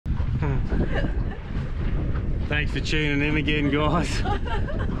Thanks for tuning in again, guys.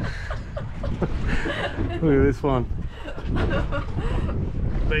 Look at this one.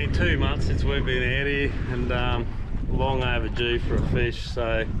 It's been 2 months since we've been out here, and long overdue for a fish.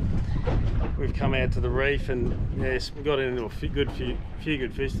 So we've come out to the reef, and yes, we got into a few good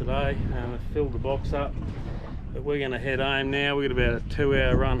fish today, and filled the box up. But we're going to head home now. We've got about a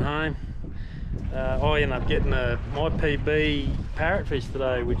 2-hour run home. I ended up getting my PB parrotfish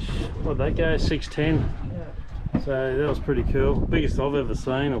today, which, what'd they go, 610. Yeah. So that was pretty cool. Biggest I've ever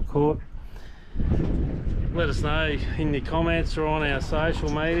seen or caught. Let us know in the comments or on our social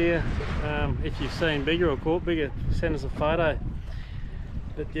media if you've seen bigger or caught bigger. Send us a photo.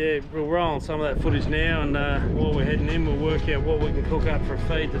 But yeah, we'll roll on some of that footage now, and while we're heading in, we'll work out what we can cook up for a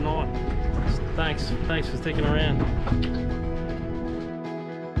feed tonight. Thanks for sticking around.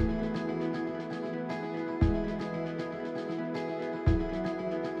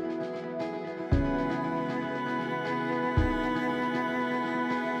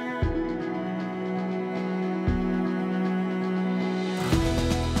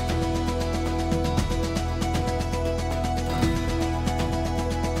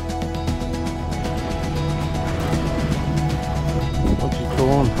 What you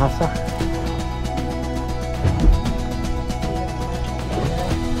calling, Hassa?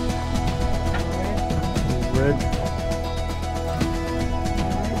 Red.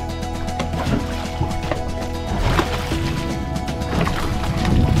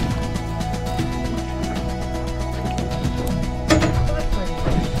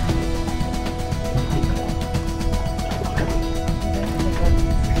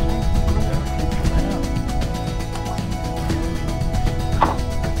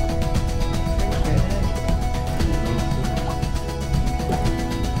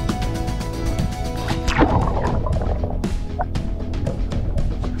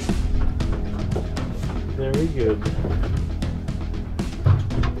 Very good.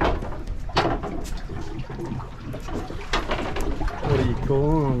 What are you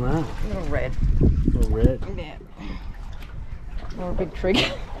calling on that? A little red. A red? Yeah. Or a big trig.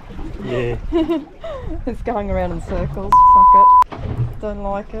 Yeah. It's going around in circles. Fuck it. Don't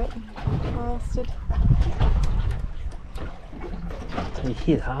like it. Bastard. You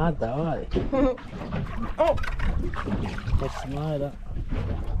hit hard though, eh? Oh! What's the motor?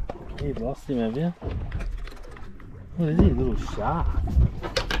 You've lost him, have you? What is he? A little shark.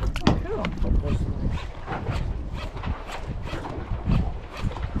 Oh, cool.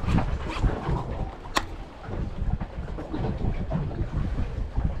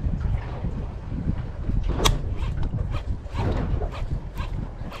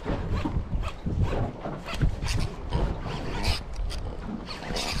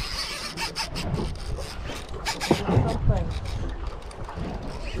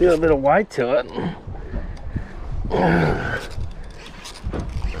 Got a bit of weight to it.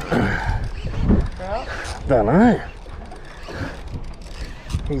 Trout? Don't know.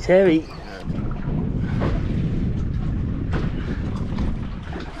 He's heavy.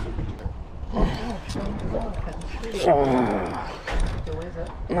 Oh.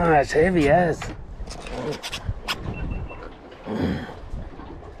 No, it's heavy as.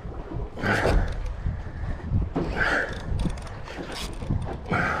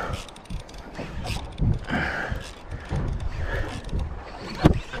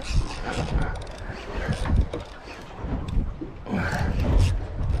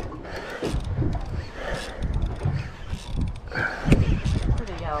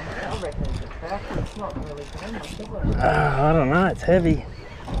 I reckon it's a trout, but it's not really very much, is it? I don't know, it's heavy.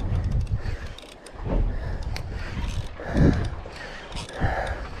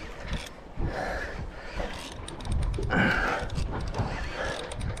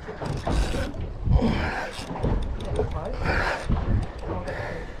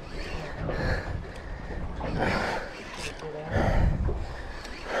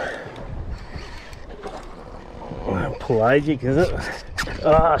 Pelagic, is it?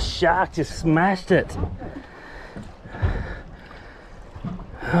 Oh, shark just smashed it.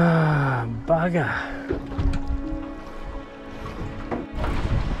 Ah, bugger.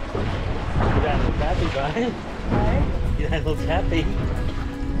 You don't look happy, babe. Hey? You don't look happy.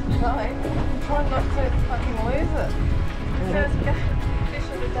 No, I'm trying not to fucking lose it. First fish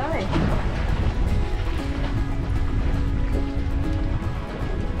of the day.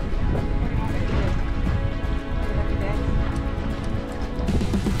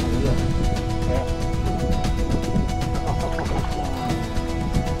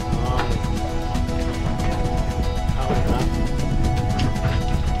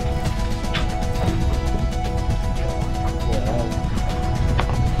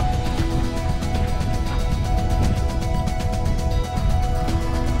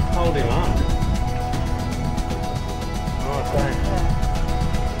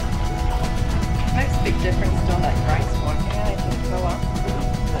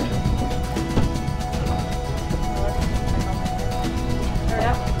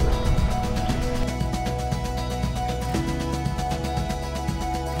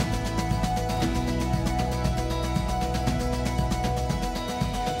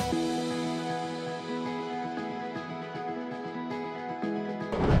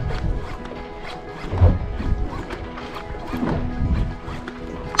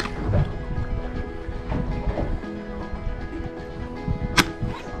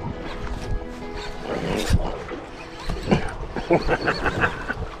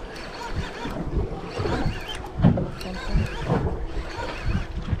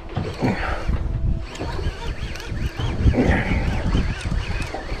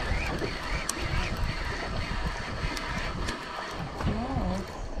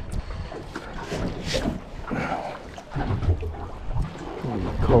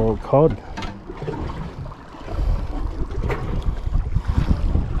 Coral cod.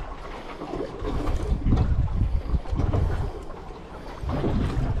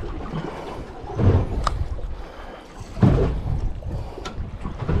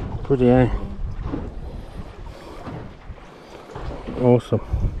 Pretty, eh? Awesome.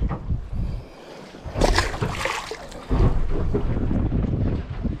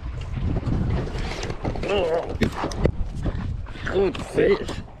 Good fish.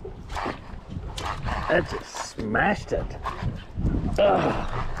 That just smashed it. Ugh.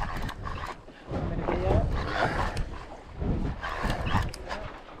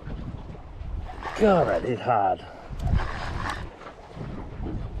 God, that hit hard.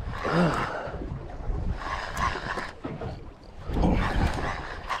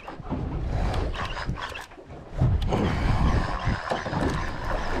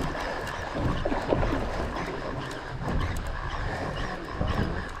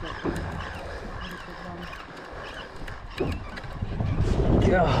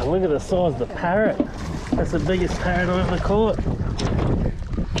 God, look at the size of the parrot. That's the biggest parrot I've ever caught.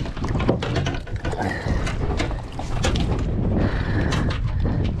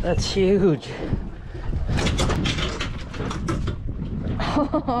 That's huge.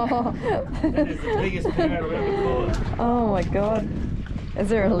 That is the biggest parrot I've ever caught. Oh my god. Is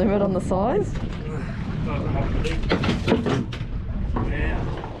there a limit on the size? Yeah.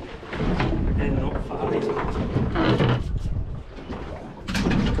 And not farting.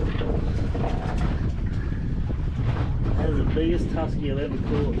 That is the biggest husky I've ever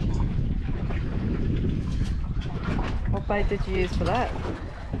caught. What bait did you use for that?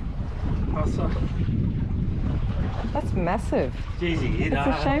 That's massive. Jeez, he hit It's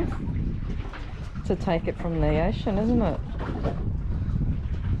a hard. shame to take it from the ocean, isn't it?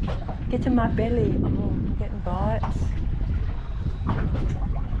 Get to my belly. Oh, I'm getting bites.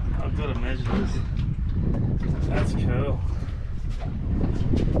 I've got to measure this. That's cool.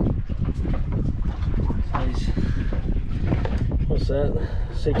 Jeez. What's that?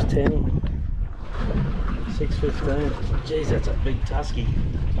 610. 615. Jeez, that's a big tusky.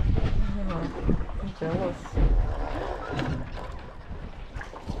 Oh, I'm jealous.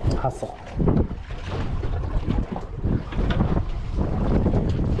 Hustle.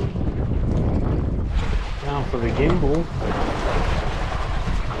 Now for the gimbal.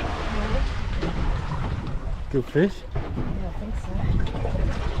 Good fish. Yeah, I think so.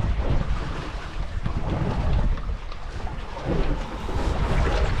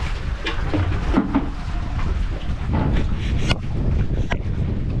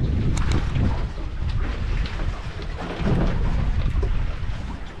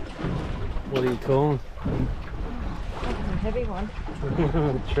 What are you calling? That's a heavy one.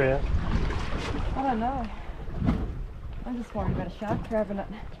 Trout. I don't know. I'm just worried about a shark grabbing it.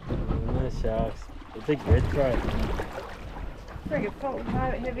 No sharks. A big red trout. I think it's probably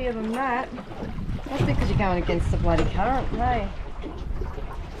heavier than that. That's because you're going against the bloody current, hey?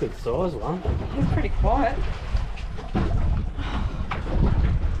 Good size one. He's pretty quiet.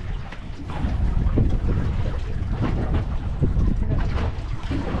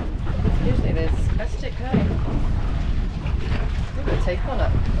 Usually there's plastic, hey? Look at the teeth on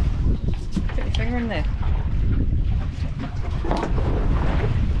it. Put your finger in there.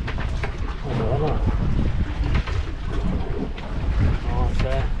 Nice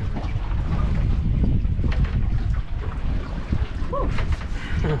there.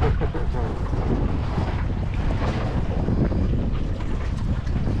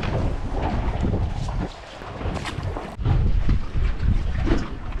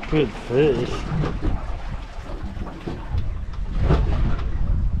 Good fish.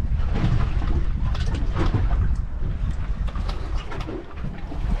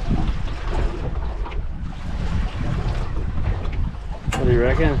 What do you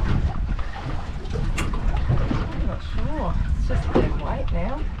reckon? I'm not sure. It's just a bit of weight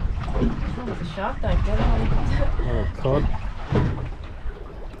now. As long as the shark don't get it. Oh, cod.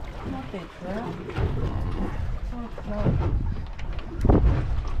 Might be a trout. Oh, no.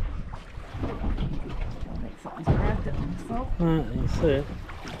 I think something's grabbed it myself. You can see it.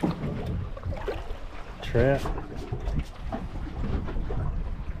 Trout.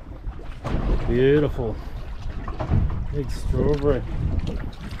 Beautiful. Big strawberry.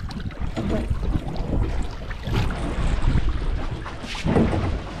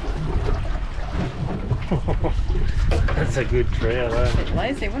 That's a good trout, A bit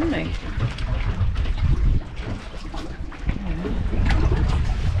lazy, wouldn't he?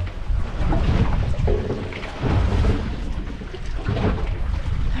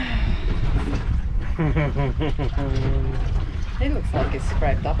 He looks like he's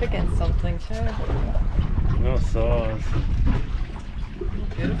scraped up against something too. No size.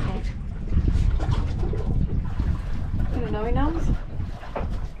 Beautiful. Got a knowy nums?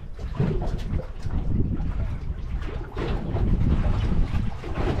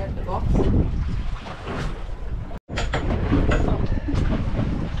 Grab the box.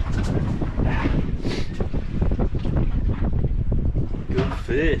 Good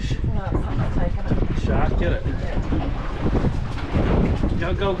fish. No, someone's taken it. Shark, get it. Yeah. Go,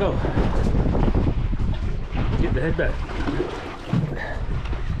 go, go. Get the head back.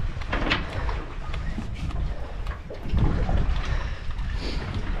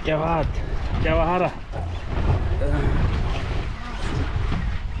 Go hard. Go harder.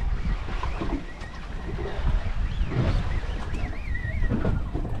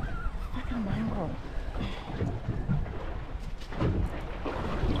 Fucking mongrel.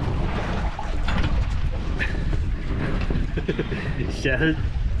 Shattered.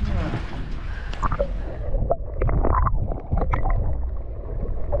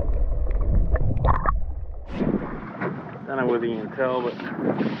 Don't know whether you can tell, but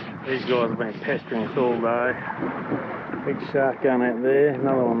these guys have been pestering us all day. Big shark going out there,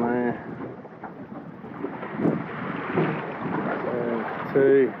 another one there. So,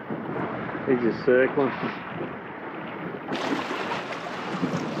 two. He's just circling.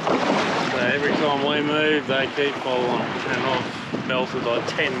 So every time we move, they keep following, and I've melted like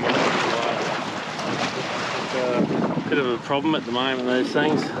 10 more away. It's a bit of a problem at the moment, these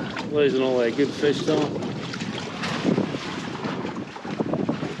things. Losing all their good fish to them.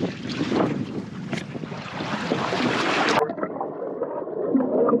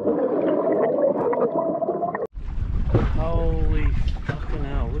 Holy fucking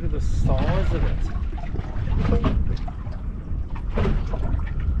hell, look at the size of it.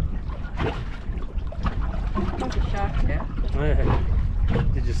 Like a shark, yeah. Yeah.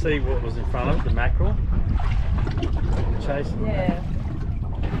 Did you see what was in front of it, the mackerel? Chasing. Yeah.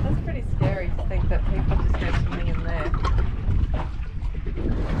 That's pretty scary to think that people just go swimming in there.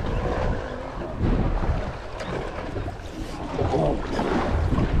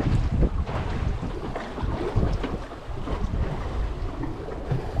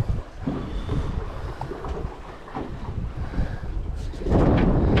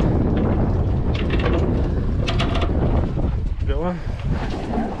 Got one?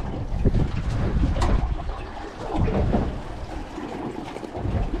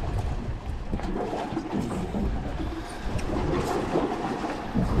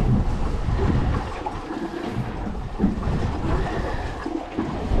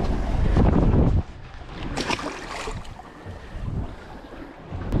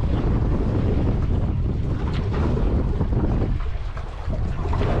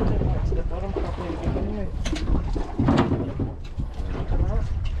 To the bottom properly, didn't we?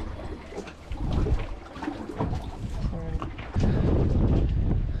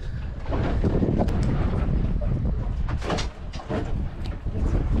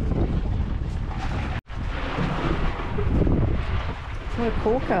 What a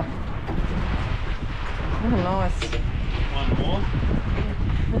corker. Oh, nice. One more.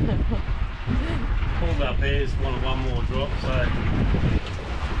 Pulled up here, just wanted one more drop, so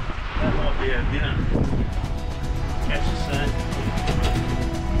that might be our dinner. Catch you soon.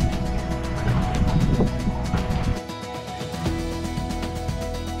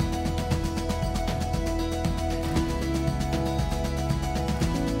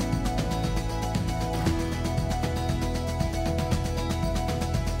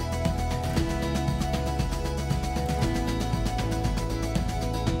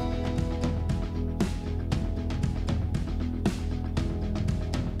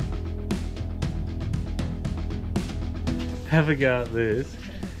 Have a go at this.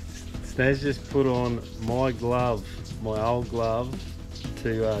 Snaz just put on my glove, my old glove,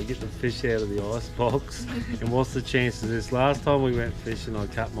 to get the fish out of the ice box. And what's the chances of this? Last time we went fishing, I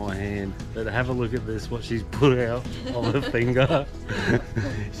cut my hand. But have a look at this, what she's put out of her finger.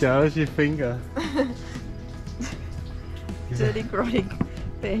 Show us your finger. Dirty, grotty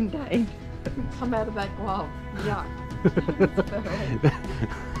band-aid. Come out of that glove. Yuck.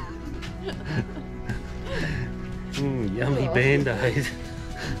 Yummy band-aid.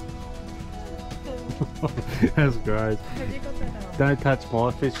 That's great. Have you got that Don't touch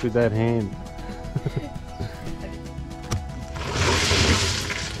my fish with that hand.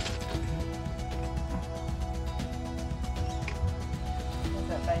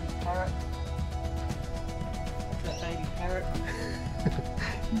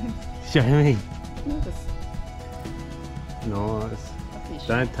 Show me. Just Nice. a fish.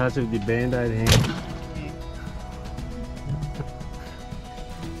 Don't touch it with your band-aid hand. Yeah.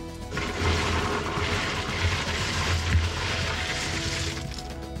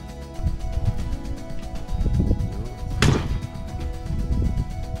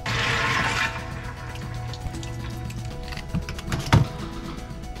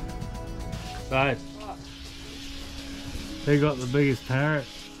 Right. Who got the biggest parrot?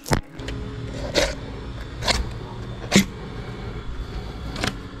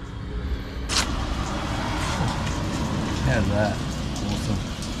 How's that? Awesome.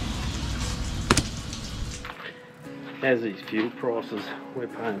 How's these fuel prices? We're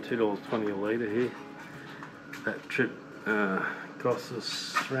paying $2.20 a litre here. That trip cost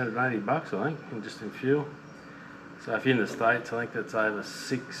us around $80, I think, just in fuel. So if you're in the States, I think that's over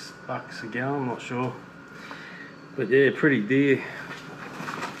 $6 a gallon, I'm not sure. But yeah, pretty dear.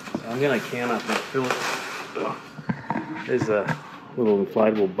 So I'm going to count up that fillet. There's a little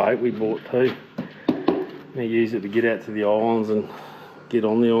inflatable boat we bought too. We use it to get out to the islands and get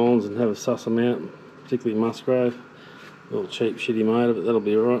on the islands and have a suss them out, particularly Musgrave. A little cheap shitty motor, but that'll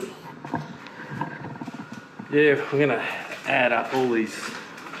be alright. Yeah, we're going to add up all these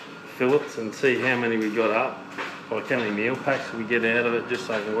fillets and see how many we got up, like how many meal packs we get out of it, just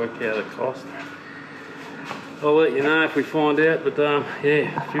so I can work out the cost. I'll let you know if we find out, but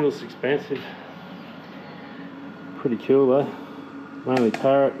yeah, fuel's expensive. Pretty cool though. Mainly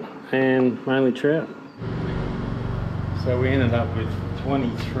parrot and mainly trout. So we ended up with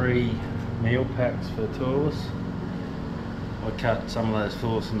 23 meal packs for the two of us. I cut some of those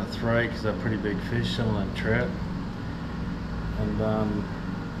fillets into 3 because they're pretty big fish, some of them trout. And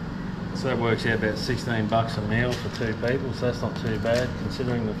so that works out about $16 a meal for 2 people, so that's not too bad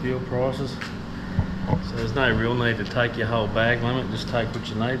considering the fuel prices. So there's no real need to take your whole bag limit, just take what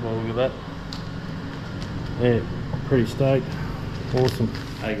you need. Well, look at that. Yeah, pretty stoked. Awesome.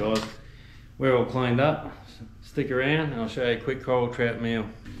 Hey guys, we're all cleaned up. Stick around and I'll show you a quick coral trout meal.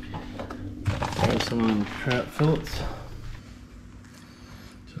 Got some trout fillets.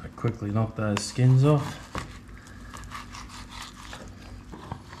 So I quickly knock those skins off.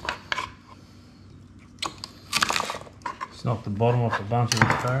 Just knock the bottom off a bunch of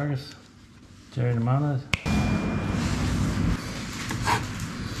asparagus. Cherry tomatoes.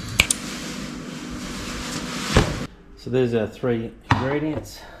 So there's our 3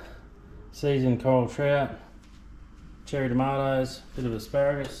 ingredients. Seasoned coral trout, cherry tomatoes, bit of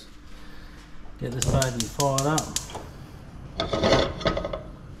asparagus. Get this baby fired up.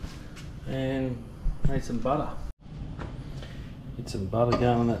 And need some butter. Get some butter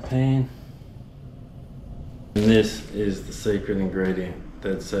going in that pan. And this is the secret ingredient.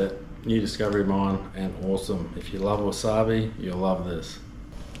 That's it. New discovery of mine and awesome. If you love wasabi, you'll love this.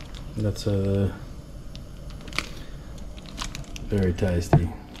 That's very tasty.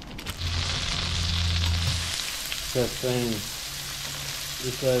 That's been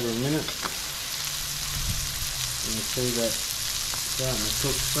just over a minute. You can see that starting to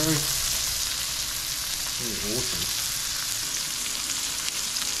cook through. This is awesome.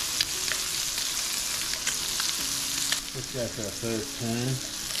 Let's go for our first turn.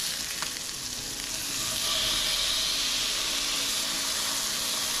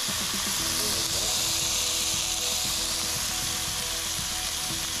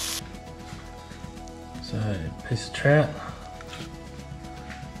 So, piece of trout,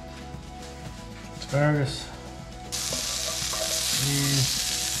 asparagus, and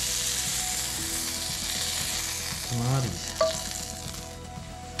tomatoes,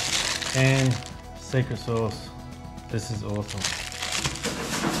 and secret sauce. This is awesome.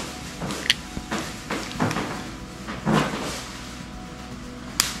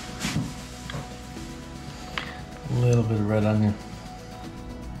 A little bit of red onion.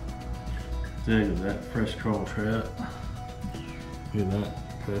 Look at that, fresh coral trout. Look at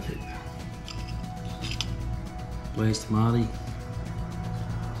that, perfect. Glazed tomato.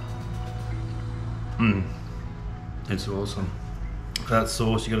 It's awesome. That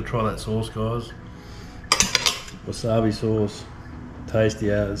sauce, you gotta try that sauce, guys. Wasabi sauce,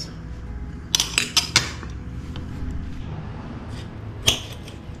 tasty as.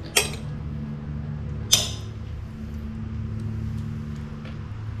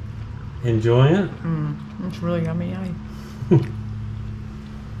 Enjoying it? It's really yummy, eh?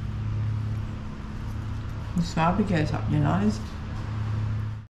 Wasabi goes up your nose.